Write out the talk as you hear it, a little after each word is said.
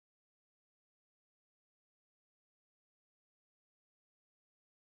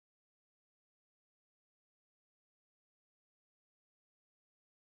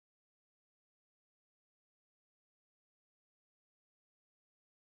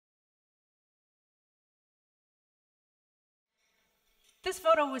This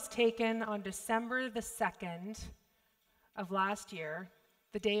photo was taken on December the 2nd of last year,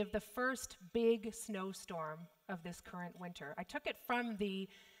 the day of the first big snowstorm of this current winter. I took it from the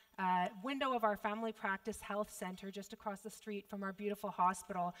window of our family practice health center just across the street from our beautiful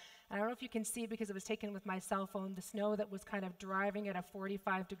hospital. And I don't know if you can see, because it was taken with my cell phone, the snow that was kind of driving at a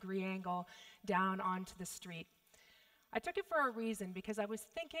 45-degree angle down onto the street. I took it for a reason, because I was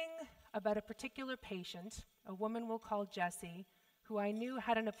thinking about a particular patient, a woman we'll call Jessie, who I knew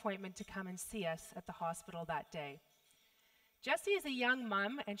had an appointment to come and see us at the hospital that day. Jessie is a young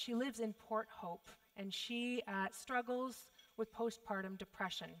mom, and she lives in Port Hope, and she struggles with postpartum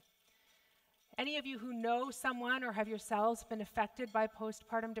depression. Any of you who know someone or have yourselves been affected by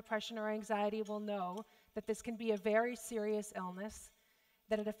postpartum depression or anxiety will know that this can be a very serious illness,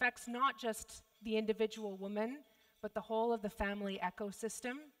 that it affects not just the individual woman, but the whole of the family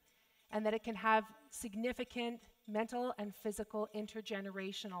ecosystem, and that it can have significant mental and physical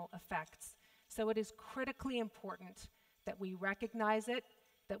intergenerational effects. So it is critically important that we recognize it,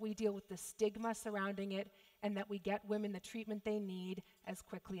 that we deal with the stigma surrounding it, and that we get women the treatment they need as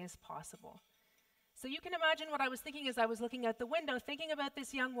quickly as possible. So you can imagine what I was thinking as I was looking out the window, thinking about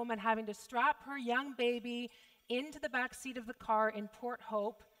this young woman having to strap her young baby into the back seat of the car in Port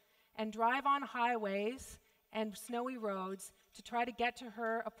Hope and drive on highways and snowy roads to try to get to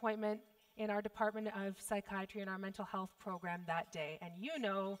her appointment in our Department of Psychiatry and our mental health program that day. And you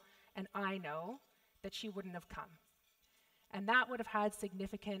know, and I know, that she wouldn't have come. And that would have had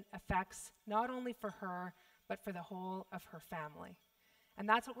significant effects, not only for her, but for the whole of her family. And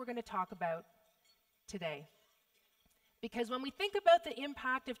that's what we're going to talk about today. Because when we think about the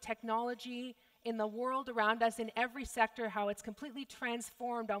impact of technology in the world around us, in every sector, how it's completely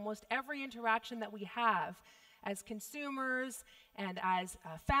transformed almost every interaction that we have as consumers and as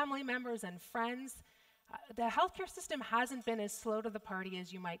family members and friends, the healthcare system hasn't been as slow to the party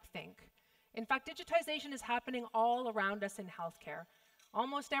as you might think. In fact, digitization is happening all around us in healthcare.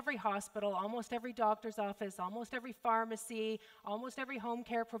 Almost every hospital, almost every doctor's office, almost every pharmacy, almost every home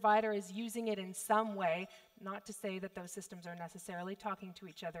care provider is using it in some way. Not to say that those systems are necessarily talking to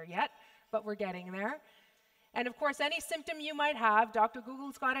each other yet, but we're getting there. And of course, any symptom you might have, Dr.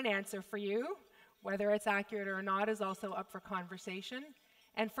 Google's got an answer for you. Whether it's accurate or not is also up for conversation.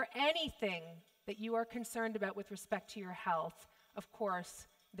 And for anything that you are concerned about with respect to your health, of course,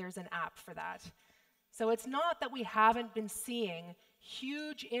 there's an app for that. So it's not that we haven't been seeing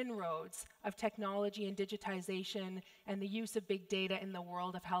huge inroads of technology and digitization and the use of big data in the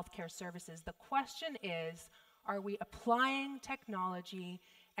world of healthcare services. The question is, are we applying technology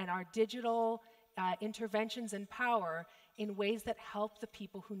and our digital interventions and power in ways that help the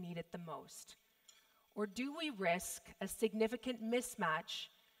people who need it the most? Or do we risk a significant mismatch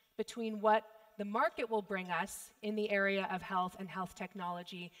between what the market will bring us in the area of health and health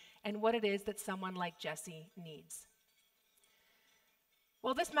technology and what it is that someone like Jessie needs?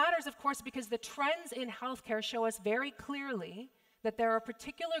 Well, this matters, of course, because the trends in healthcare show us very clearly that there are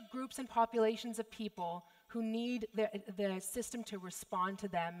particular groups and populations of people who need the system to respond to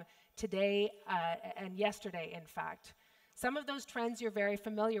them today and yesterday, in fact. Some of those trends you're very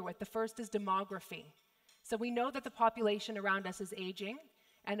familiar with. The first is demography. So we know that the population around us is aging.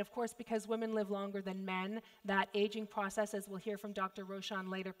 And of course, because women live longer than men, that aging process, as we'll hear from Dr. Roshan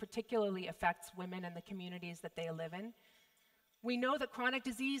later, particularly affects women and the communities that they live in. We know that chronic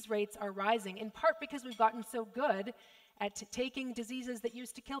disease rates are rising, in part because we've gotten so good at taking diseases that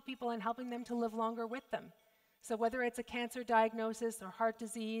used to kill people and helping them to live longer with them. So whether it's a cancer diagnosis or heart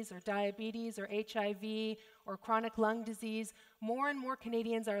disease or diabetes or HIV or chronic lung disease, more and more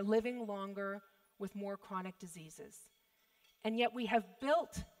Canadians are living longer with more chronic diseases. And yet we have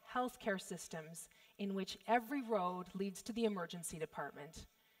built healthcare systems in which every road leads to the emergency department,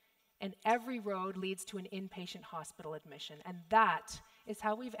 and every road leads to an inpatient hospital admission. And that is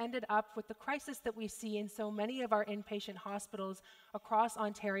how we've ended up with the crisis that we see in so many of our inpatient hospitals across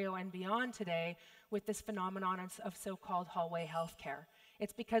Ontario and beyond today with this phenomenon of so-called hallway healthcare.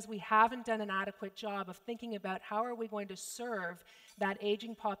 It's because we haven't done an adequate job of thinking about how are we going to serve that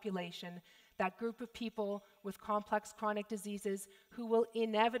aging population, that group of people with complex chronic diseases who will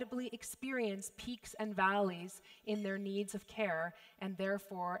inevitably experience peaks and valleys in their needs of care, and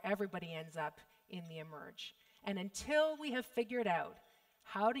therefore everybody ends up in the emerge. And until we have figured out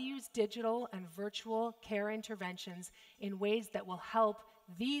how to use digital and virtual care interventions in ways that will help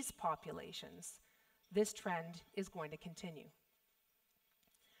these populations, this trend is going to continue.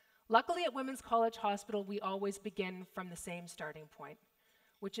 Luckily, at Women's College Hospital, we always begin from the same starting point,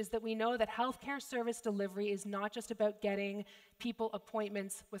 which is that we know that healthcare service delivery is not just about getting people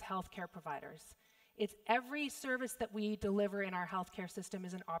appointments with healthcare providers. It's every service that we deliver in our healthcare system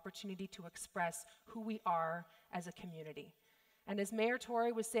is an opportunity to express who we are as a community. And as Mayor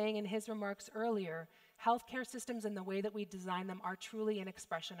Tory was saying in his remarks earlier, healthcare systems and the way that we design them are truly an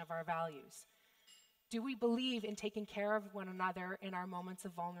expression of our values. Do we believe in taking care of one another in our moments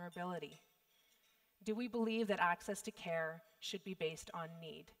of vulnerability? Do we believe that access to care should be based on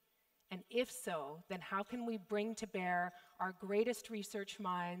need? And if so, then how can we bring to bear our greatest research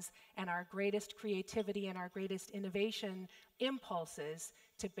minds and our greatest creativity and our greatest innovation impulses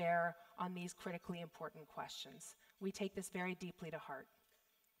to bear on these critically important questions? We take this very deeply to heart,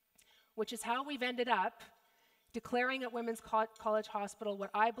 which is how we've ended up declaring at Women's College Hospital what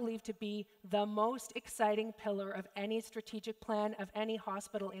I believe to be the most exciting pillar of any strategic plan of any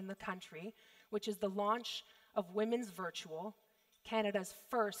hospital in the country, which is the launch of Women's Virtual, Canada's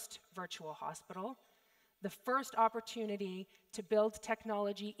first virtual hospital, the first opportunity to build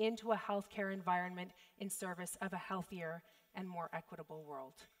technology into a healthcare environment in service of a healthier and more equitable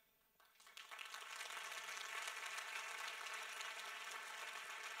world.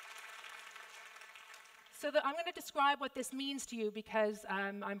 So I'm going to describe what this means to you because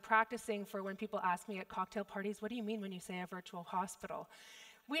I'm practicing for when people ask me at cocktail parties, what do you mean when you say a virtual hospital?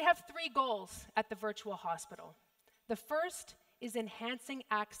 We have 3 goals at the virtual hospital. The first is enhancing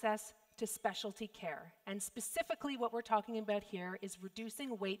access to specialty care. And specifically what we're talking about here is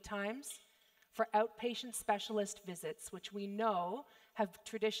reducing wait times for outpatient specialist visits, which we know have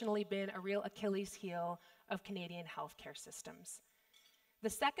traditionally been a real Achilles heel of Canadian healthcare systems. The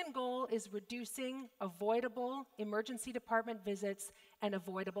second goal is reducing avoidable emergency department visits and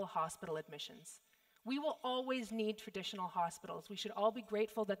avoidable hospital admissions. We will always need traditional hospitals. We should all be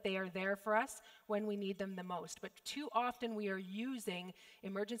grateful that they are there for us when we need them the most. But too often we are using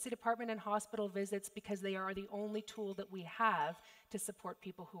emergency department and hospital visits because they are the only tool that we have to support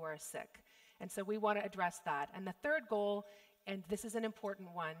people who are sick. And so we want to address that. And the third goal, and this is an important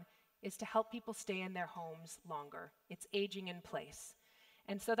one, is to help people stay in their homes longer. It's aging in place.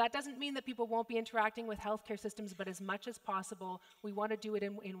 And so that doesn't mean that people won't be interacting with healthcare systems, but as much as possible, we want to do it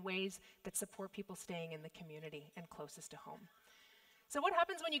in ways that support people staying in the community and closest to home. So what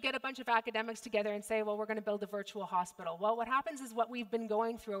happens when you get a bunch of academics together and say, well, we're going to build a virtual hospital? Well, what happens is what we've been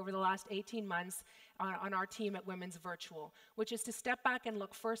going through over the last 18 months on our team at Women's Virtual, which is to step back and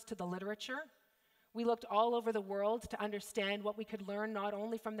look first to the literature. We looked all over the world to understand what we could learn not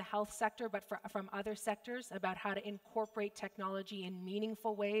only from the health sector, but from other sectors about how to incorporate technology in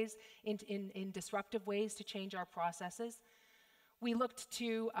meaningful ways, in disruptive ways to change our processes. We looked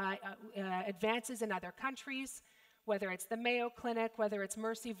to advances in other countries, whether it's the Mayo Clinic, whether it's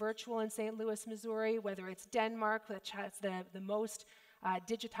Mercy Virtual in St. Louis, Missouri, whether it's Denmark, which has the most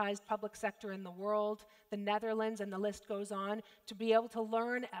digitized public sector in the world, the Netherlands, and the list goes on, to be able to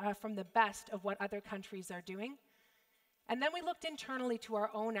learn from the best of what other countries are doing. And then we looked internally to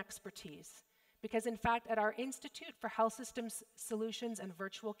our own expertise, because in fact at our Institute for Health Systems Solutions and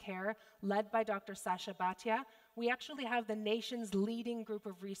Virtual Care, led by Dr. Sasha Bhatia, we actually have the nation's leading group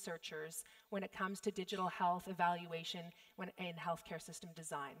of researchers when it comes to digital health evaluation in healthcare system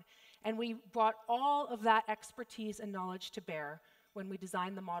design. And we brought all of that expertise and knowledge to bear when we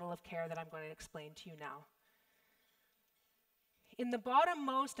designed the model of care that I'm going to explain to you now. In the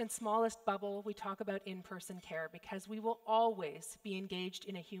bottommost and smallest bubble, we talk about in-person care because we will always be engaged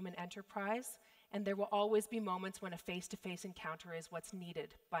in a human enterprise, and there will always be moments when a face-to-face encounter is what's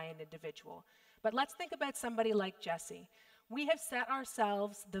needed by an individual. But let's think about somebody like Jessie. We have set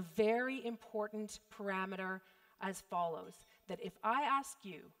ourselves the very important parameter as follows, that if I ask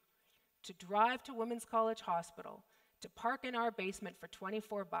you to drive to Women's College Hospital, to park in our basement for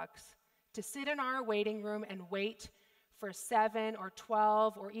 24 bucks, to sit in our waiting room and wait for 7 or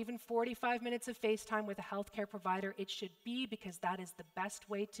 12 or even 45 minutes of FaceTime with a healthcare provider, it should be because that is the best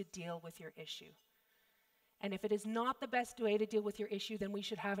way to deal with your issue. And if it is not the best way to deal with your issue, then we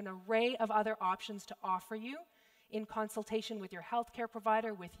should have an array of other options to offer you in consultation with your healthcare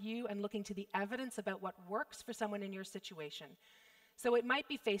provider, with you, and looking to the evidence about what works for someone in your situation. So it might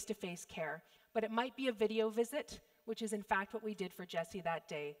be face-to-face care, but it might be a video visit, which is in fact what we did for Jessie that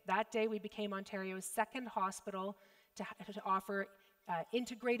day. That day we became Ontario's second hospital to offer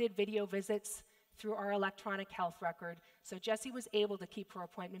integrated video visits through our electronic health record. So Jessie was able to keep her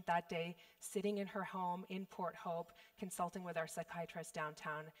appointment that day, sitting in her home in Port Hope, consulting with our psychiatrist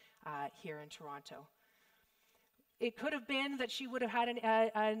downtown here in Toronto. It could have been that she would have had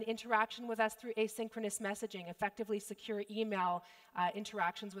an interaction with us through asynchronous messaging, effectively secure email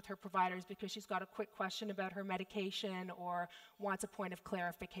interactions with her providers because she's got a quick question about her medication or wants a point of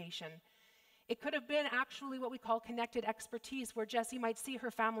clarification. It could have been actually what we call connected expertise, where Jessie might see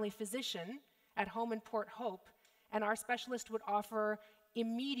her family physician at home in Port Hope, and our specialist would offer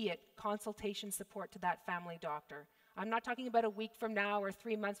immediate consultation support to that family doctor. I'm not talking about a week from now or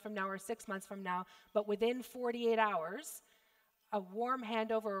 3 months from now or 6 months from now, but within 48 hours, a warm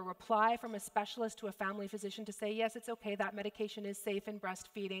handover, a reply from a specialist to a family physician to say, yes, it's okay, that medication is safe in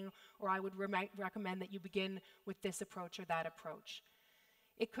breastfeeding, or I would recommend that you begin with this approach or that approach.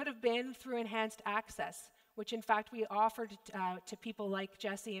 It could have been through enhanced access, which in fact we offered to people like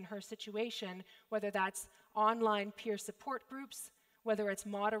Jessie in her situation, whether that's online peer support groups, whether it's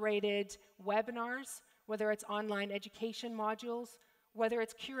moderated webinars, whether it's online education modules, whether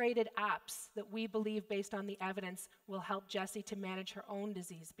it's curated apps that we believe, based on the evidence, will help Jessie to manage her own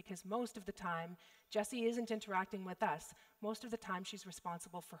disease, because most of the time, Jessie isn't interacting with us. Most of the time, she's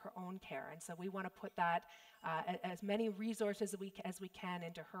responsible for her own care, and so we want to put that, as many resources as we can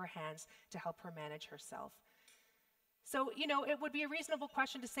into her hands to help her manage herself. So, it would be a reasonable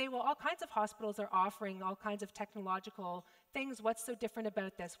question to say, well, all kinds of hospitals are offering all kinds of technological things. What's so different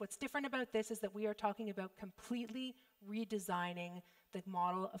about this? What's different about this is that we are talking about completely redesigning the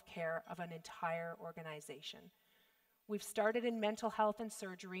model of care of an entire organization. We've started in mental health and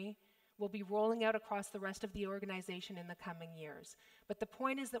surgery. We'll be rolling out across the rest of the organization in the coming years. But the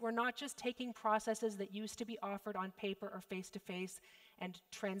point is that we're not just taking processes that used to be offered on paper or face-to-face and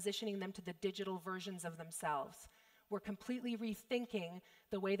transitioning them to the digital versions of themselves. We're completely rethinking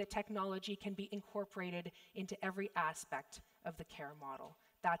the way that technology can be incorporated into every aspect of the care model.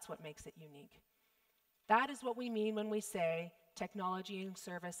 That's what makes it unique. That is what we mean when we say technology in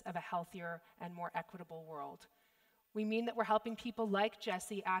service of a healthier and more equitable world. We mean that we're helping people like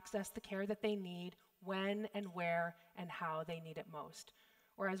Jessie access the care that they need when and where and how they need it most.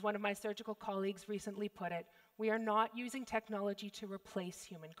 Or as one of my surgical colleagues recently put it, we are not using technology to replace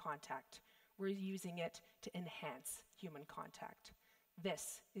human contact. We're using it to enhance human contact.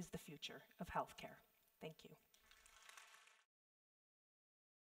 This is the future of healthcare. Thank you.